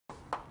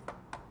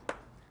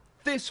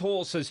this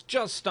horse has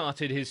just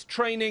started his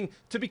training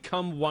to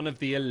become one of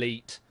the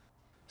elite.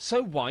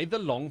 So why the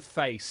long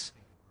face?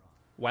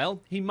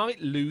 Well, he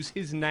might lose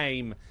his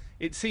name.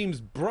 It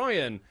seems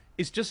Brian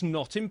is just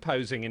not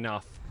imposing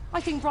enough. I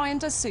think Brian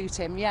does suit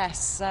him,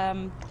 yes.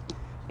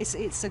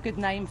 It's a good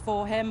name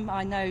for him.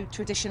 I know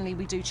traditionally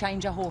we do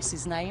change our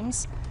horses'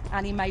 names,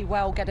 and he may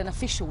well get an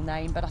official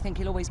name, but I think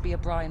he'll always be a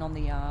Brian on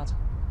the yard.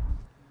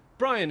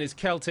 Brian is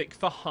Celtic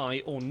for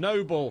high or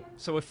noble,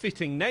 so a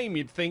fitting name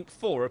you'd think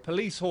for a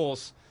police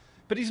horse.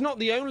 But he's not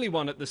the only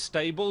one at the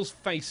stables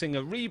facing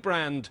a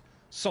rebrand.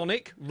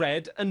 Sonic,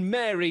 Red and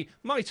Mary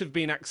might have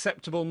been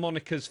acceptable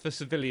monikers for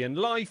civilian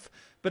life,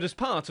 but as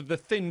part of the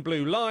Thin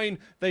Blue line,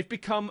 they've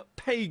become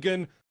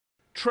Pagan,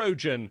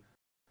 Trojan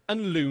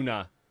and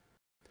Luna.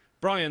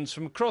 Bryans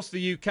from across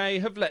the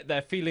UK have let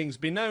their feelings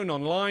be known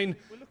online,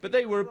 but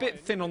they were a bit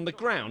thin on the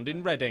ground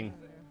in Reading.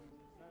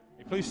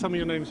 Please tell me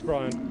your name's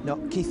Brian. No,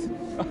 Keith.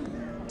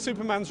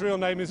 Superman's real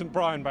name isn't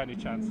Brian by any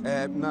chance?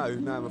 No,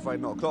 I'm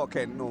afraid not. Clark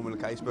Kent, normal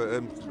case, but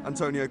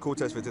Antonio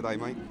Cortez for today,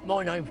 mate.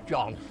 My name's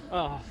John.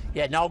 Oh.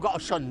 Yeah, no, I've got a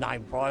son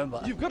named Brian,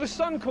 but You've got a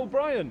son called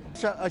Brian?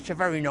 it's a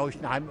very nice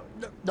name.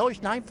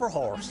 Nice name for a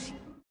horse.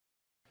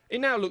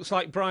 It now looks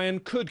like Brian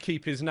could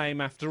keep his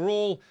name after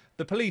all.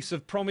 The police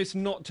have promised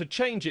not to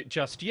change it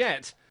just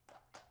yet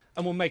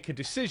and will make a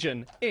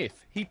decision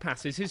if he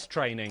passes his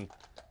training.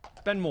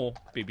 Ben Moore,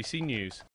 BBC News.